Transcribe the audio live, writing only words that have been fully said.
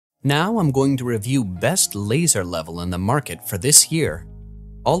Now I'm going to review best laser level in the market for this year.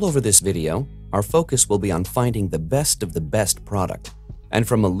 All over this video, our focus will be on finding the best of the best product. And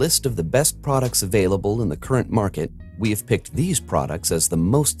from a list of the best products available in the current market, we have picked these products as the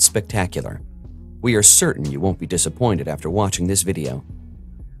most spectacular. We are certain you won't be disappointed after watching this video.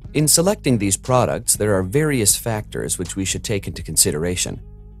 In selecting these products, there are various factors which we should take into consideration.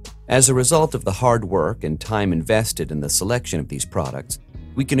 As a result of the hard work and time invested in the selection of these products,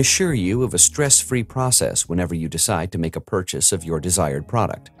 we can assure you of a stress-free process whenever you decide to make a purchase of your desired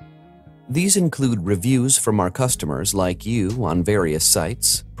product. These include reviews from our customers like you on various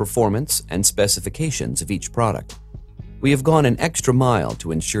sites, performance, and specifications of each product. We have gone an extra mile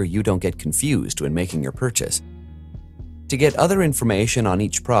to ensure you don't get confused when making your purchase. To get other information on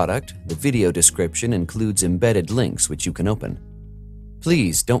each product, the video description includes embedded links which you can open.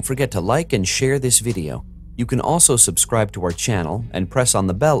 Please don't forget to like and share this video. You can also subscribe to our channel and press on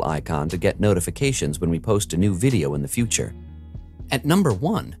the bell icon to get notifications when we post a new video in the future. At number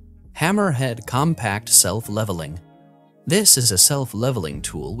 1, Hammerhead Compact Self-Leveling. This is a self-leveling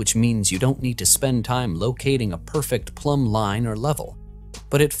tool, which means you don't need to spend time locating a perfect plumb line or level.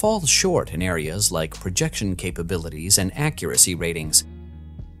 But it falls short in areas like projection capabilities and accuracy ratings.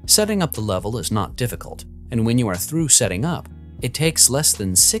 Setting up the level is not difficult, and when you are through setting up, it takes less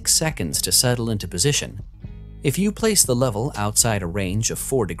than 6 seconds to settle into position. If you place the level outside a range of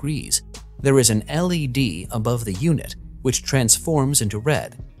 4 degrees, there is an LED above the unit which transforms into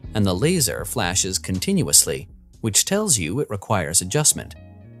red, and the laser flashes continuously, which tells you it requires adjustment.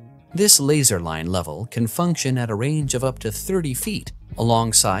 This laser line level can function at a range of up to 30 feet,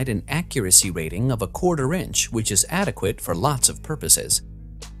 alongside an accuracy rating of 1/4 inch, which is adequate for lots of purposes.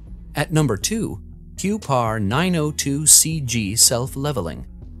 At number 2, QPAR 902CG Self-Leveling.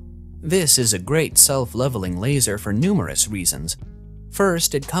 This is a great self-leveling laser for numerous reasons.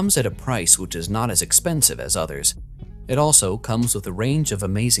 First, it comes at a price which is not as expensive as others. It also comes with a range of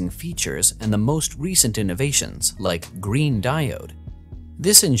amazing features and the most recent innovations, like green diode.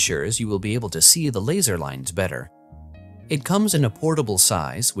 This ensures you will be able to see the laser lines better. It comes in a portable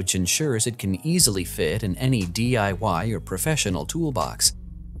size, which ensures it can easily fit in any DIY or professional toolbox.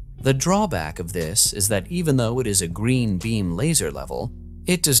 The drawback of this is that even though it is a green beam laser level,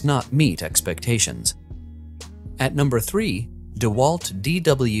 it does not meet expectations. At number 3, dewalt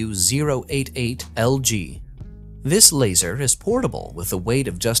DW088LG. This laser is portable with a weight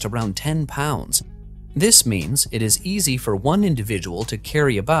of just around 10 pounds. This means it is easy for one individual to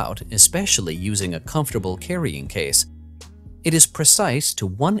carry about, especially using a comfortable carrying case. It is precise to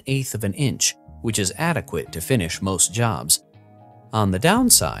 1/8 of an inch, which is adequate to finish most jobs. On the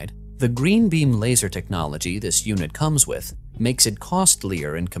downside, the green beam laser technology this unit comes with makes it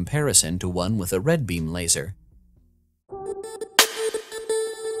costlier in comparison to one with a red beam laser.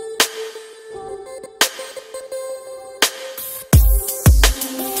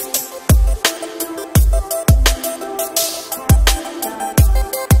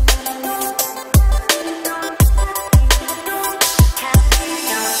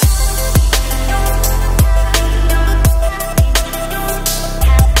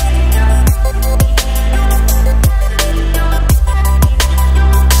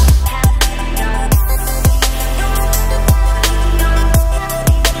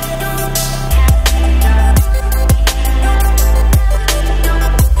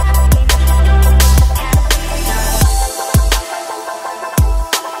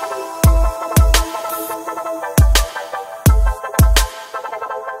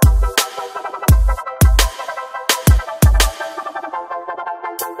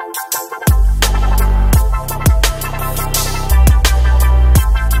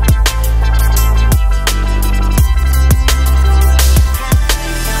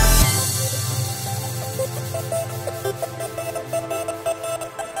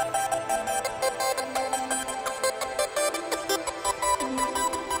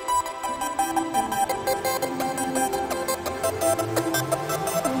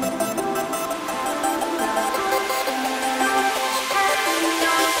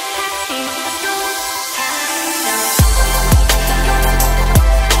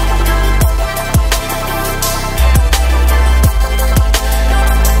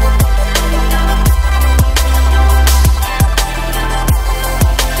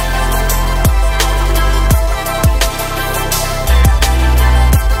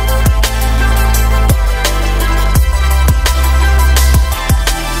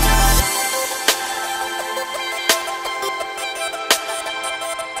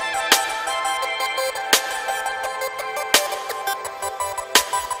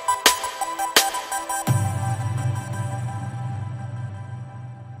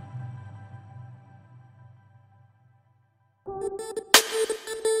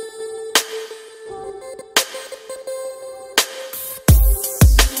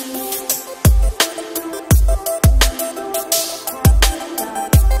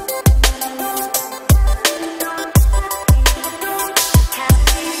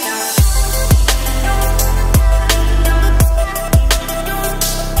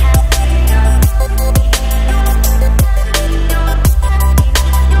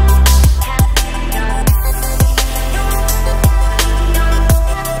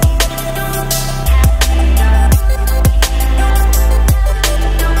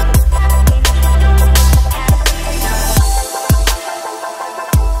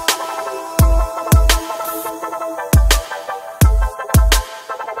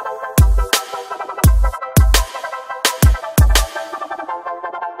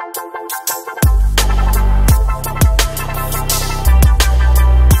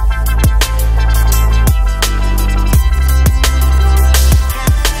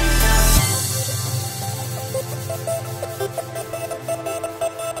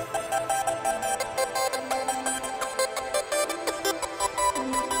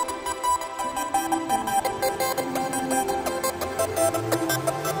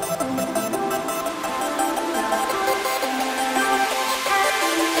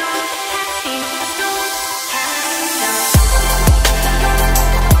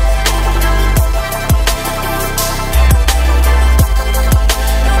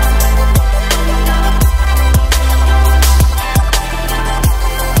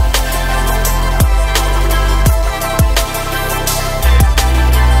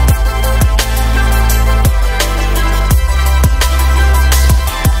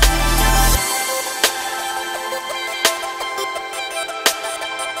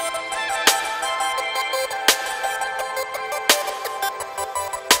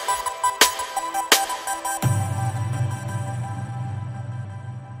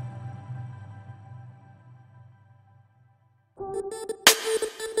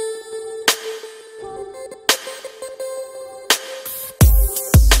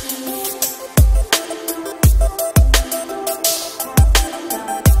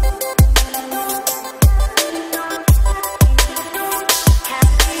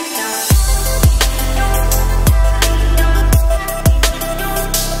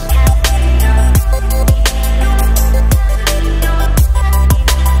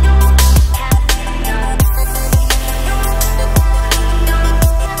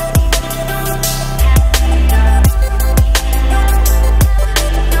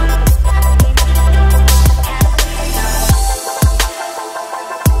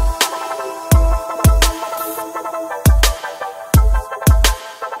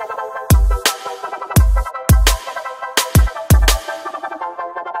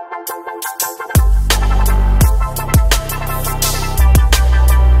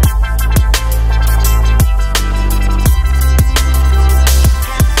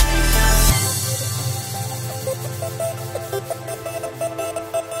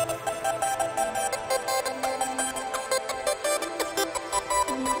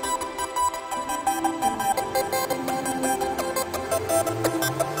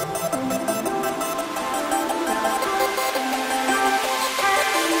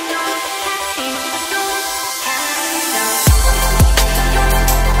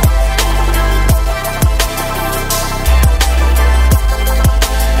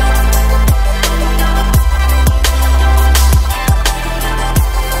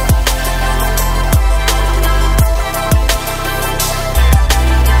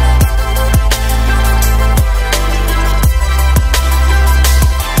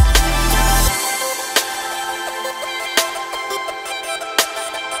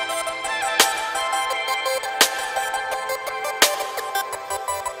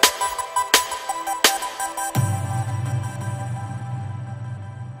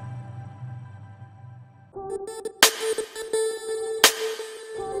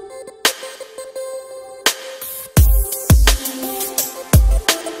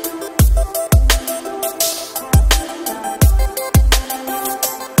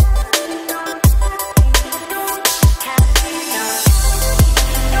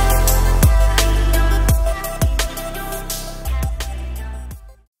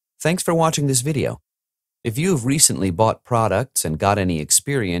 Thanks for watching this video. If you have recently bought products and got any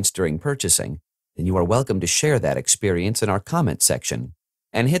experience during purchasing, then you are welcome to share that experience in our comment section.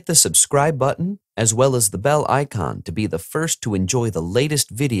 And hit the subscribe button as well as the bell icon to be the first to enjoy the latest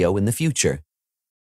video in the future.